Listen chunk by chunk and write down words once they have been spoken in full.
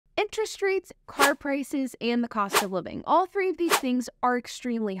Interest rates, car prices, and the cost of living. All three of these things are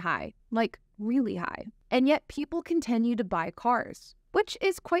extremely high, like really high. And yet people continue to buy cars, which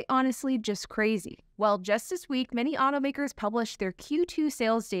is quite honestly just crazy. Well, just this week, many automakers published their Q2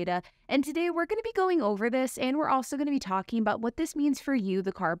 sales data, and today we're going to be going over this, and we're also going to be talking about what this means for you,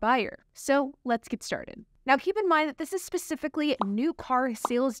 the car buyer. So let's get started. Now, keep in mind that this is specifically new car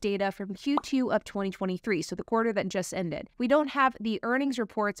sales data from Q2 of 2023, so the quarter that just ended. We don't have the earnings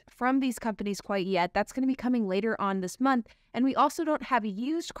reports from these companies quite yet. That's going to be coming later on this month. And we also don't have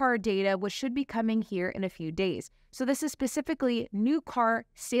used car data, which should be coming here in a few days. So this is specifically new car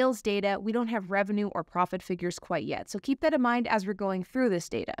sales data. We don't have revenue or profit figures quite yet. So keep that in mind as we're going through this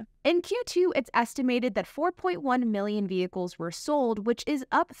data. In Q2, it's estimated that 4.1 million vehicles were sold, which is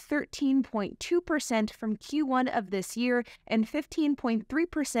up 13.2% from Q1 of this year and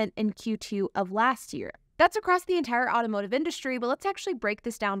 15.3% in Q2 of last year. That's across the entire automotive industry, but let's actually break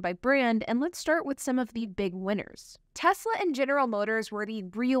this down by brand, and let's start with some of the big winners. Tesla and General Motors were the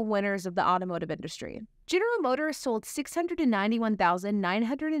real winners of the automotive industry. General Motors sold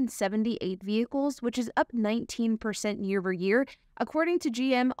 691,978 vehicles, which is up 19% year-over-year. According to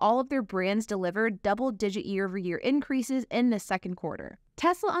GM, all of their brands delivered double-digit year-over-year increases in the second quarter.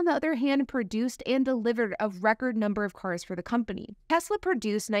 Tesla, on the other hand, produced and delivered a record number of cars for the company. Tesla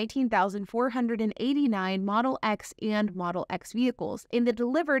produced 19,489 Model X and Model X vehicles, and they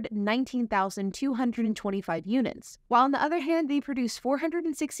delivered 19,225 units. While on the other hand, they produced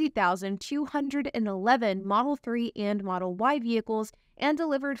 460,211 Model 3 and Model Y vehicles and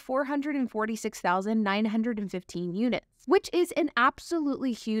delivered 446,915 units, which is an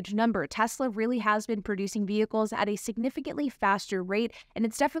absolutely huge number. Tesla really has been producing vehicles at a significantly faster rate, and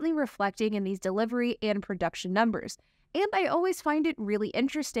it's definitely reflecting in these delivery and production numbers. And I always find it really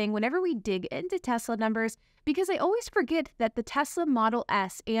interesting whenever we dig into Tesla numbers, because I always forget that the Tesla Model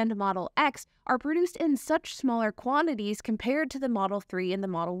S and Model X are produced in such smaller quantities compared to the Model 3 and the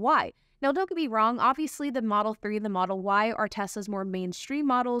Model Y. Now, don't get me wrong, obviously the Model 3 and the Model Y are Tesla's more mainstream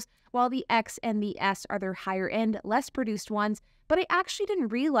models, while the X and the S are their higher-end, less produced ones. But I actually didn't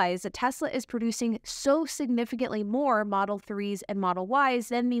realize that Tesla is producing so significantly more Model 3s and Model Ys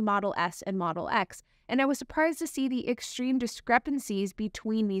than the Model S and Model X. And I was surprised to see the extreme discrepancies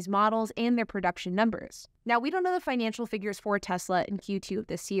between these models and their production numbers. Now, we don't know the financial figures for Tesla in Q2 of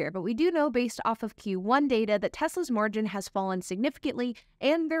this year, but we do know based off of Q1 data that Tesla's margin has fallen significantly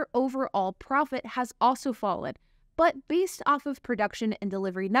and their overall profit has also fallen. But based off of production and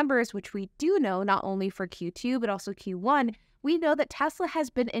delivery numbers, which we do know not only for Q2 but also Q1, we know that Tesla has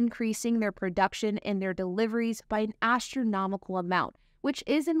been increasing their production and their deliveries by an astronomical amount, which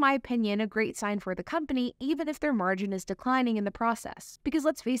is, in my opinion, a great sign for the company, even if their margin is declining in the process. Because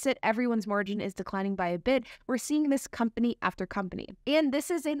let's face it, everyone's margin is declining by a bit. We're seeing this company after company. And this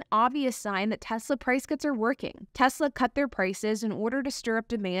is an obvious sign that Tesla price cuts are working. Tesla cut their prices in order to stir up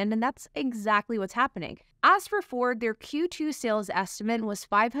demand, and that's exactly what's happening. As for Ford, their Q2 sales estimate was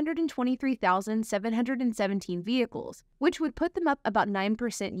 523,717 vehicles, which would put them up about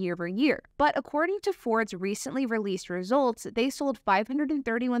 9% year-over-year. But according to Ford's recently released results, they sold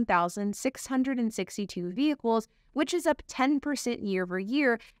 531,662 vehicles, which is up 10%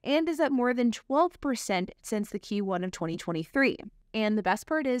 year-over-year and is up more than 12% since the Q1 of 2023. And the best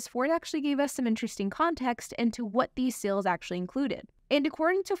part is, Ford actually gave us some interesting context into what these sales actually included. And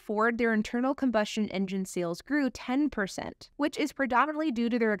according to Ford, their internal combustion engine sales grew 10%, which is predominantly due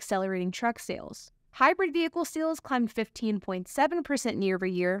to their accelerating truck sales. Hybrid vehicle sales climbed 15.7%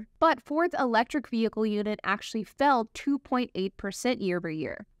 year-over-year, but Ford's electric vehicle unit actually fell 2.8%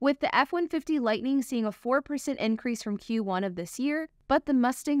 year-over-year, with the F-150 Lightning seeing a 4% increase from Q1 of this year, but the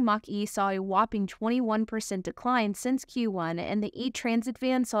Mustang Mach-E saw a whopping 21% decline since Q1, and the E-Transit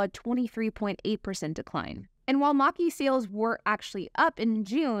van saw a 23.8% decline. And while Mach-E sales were actually up in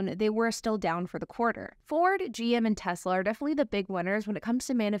June, they were still down for the quarter. Ford, GM, and Tesla are definitely the big winners when it comes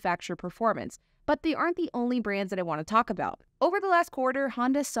to manufacturer performance, but they aren't the only brands that I want to talk about. Over the last quarter,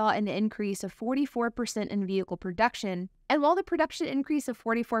 Honda saw an increase of 44% in vehicle production, and while the production increase of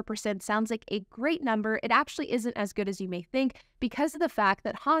 44% sounds like a great number, it actually isn't as good as you may think because of the fact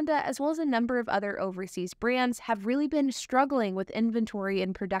that Honda, as well as a number of other overseas brands, have really been struggling with inventory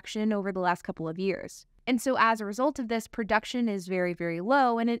and production over the last couple of years. And so as a result of this, production is very, very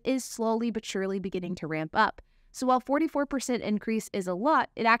low, and it is slowly but surely beginning to ramp up. So while 44% increase is a lot,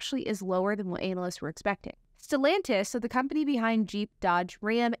 it actually is lower than what analysts were expecting. Stellantis, so the company behind Jeep, Dodge,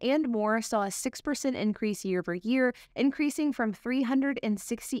 Ram, and more, saw a 6% increase year-over-year, increasing from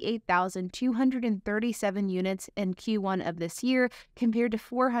 368,237 units in Q1 of this year compared to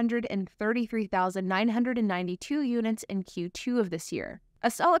 433,992 units in Q2 of this year. A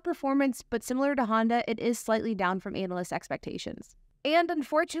solid performance, but similar to Honda, it is slightly down from analyst expectations. And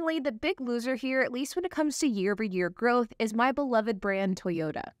unfortunately, the big loser here, at least when it comes to year-over-year growth, is my beloved brand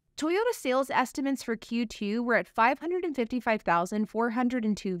Toyota. Toyota sales estimates for Q2 were at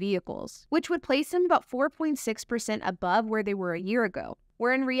 555,402 vehicles, which would place them about 4.6% above where they were a year ago,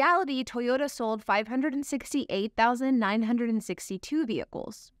 where in reality, Toyota sold 568,962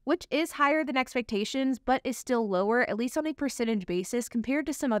 vehicles, which is higher than expectations, but is still lower, at least on a percentage basis, compared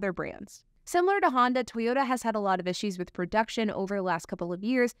to some other brands. Similar to Honda, Toyota has had a lot of issues with production over the last couple of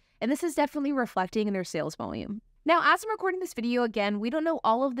years, and this is definitely reflecting in their sales volume. Now, as I'm recording this video again, we don't know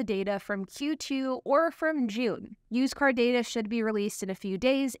all of the data from Q2 or from June. Used car data should be released in a few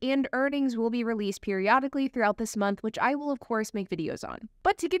days, and earnings will be released periodically throughout this month, which I will of course make videos on.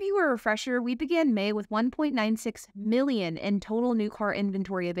 But to give you a refresher, we began May with 1.96 million in total new car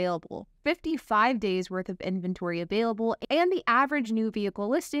inventory available, 55 days worth of inventory available, and the average new vehicle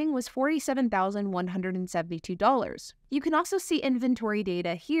listing was $47,172. You can also see inventory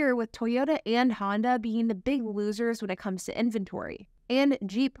data here with Toyota and Honda being the big losers when it comes to inventory, and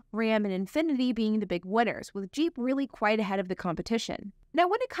Jeep, Ram, and Infiniti being the big winners, with Jeep really quite ahead of the competition. Now,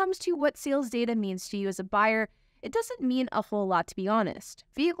 when it comes to what sales data means to you as a buyer, it doesn't mean a whole lot, to be honest.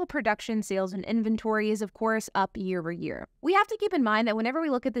 Vehicle production, sales, and inventory is, of course, up year over year. We have to keep in mind that whenever we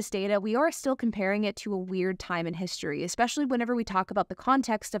look at this data, we are still comparing it to a weird time in history, especially whenever we talk about the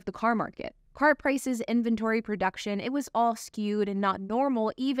context of the car market. Car prices, inventory, production, it was all skewed and not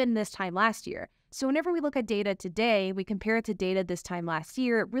normal even this time last year. So whenever we look at data today, we compare it to data this time last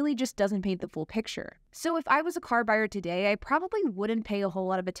year, it really just doesn't paint the full picture. So if I was a car buyer today, I probably wouldn't pay a whole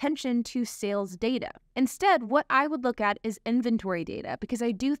lot of attention to sales data. Instead, what I would look at is inventory data, because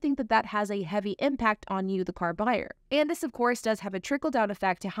I do think that that has a heavy impact on you, the car buyer. And this, of course, does have a trickle-down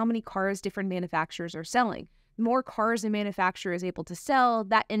effect to how many cars different manufacturers are selling. More cars a manufacturer is able to sell,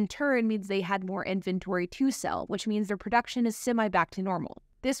 that in turn means they had more inventory to sell, which means their production is semi-back to normal.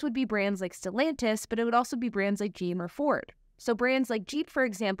 This would be brands like Stellantis, but it would also be brands like GM or Ford. So brands like Jeep, for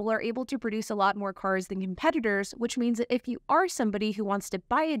example, are able to produce a lot more cars than competitors, which means that if you are somebody who wants to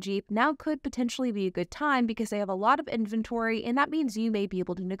buy a Jeep, now could potentially be a good time because they have a lot of inventory, and that means you may be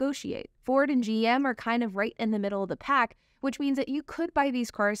able to negotiate. Ford and GM are kind of right in the middle of the pack, which means that you could buy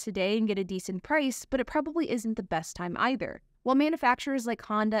these cars today and get a decent price, but it probably isn't the best time either. While manufacturers like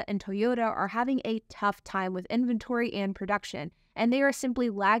Honda and Toyota are having a tough time with inventory and production, and they are simply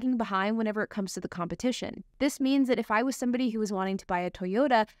lagging behind whenever it comes to the competition. This means that if I was somebody who was wanting to buy a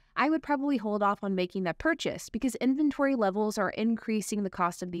Toyota, I would probably hold off on making that purchase because inventory levels are increasing the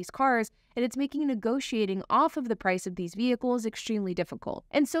cost of these cars, and it's making negotiating off of the price of these vehicles extremely difficult.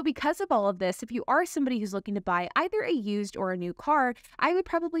 And so because of all of this, if you are somebody who's looking to buy either a used or a new car, I would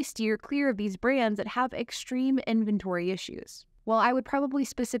probably steer clear of these brands that have extreme inventory issues. Well, I would probably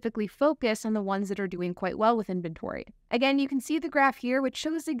specifically focus on the ones that are doing quite well with inventory. Again, you can see the graph here, which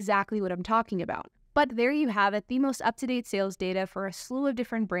shows exactly what I'm talking about. But there you have it, the most up-to-date sales data for a slew of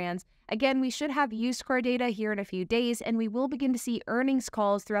different brands. Again, we should have used car data here in a few days, and we will begin to see earnings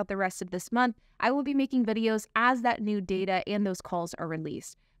calls throughout the rest of this month. I will be making videos as that new data and those calls are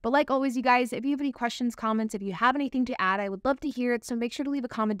released. But like always, you guys, if you have any questions, comments, if you have anything to add, I would love to hear it. So make sure to leave a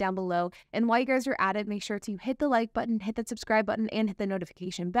comment down below. And while you guys are at it, make sure to hit the like button, hit that subscribe button, and hit the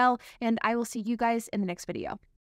notification bell. And I will see you guys in the next video.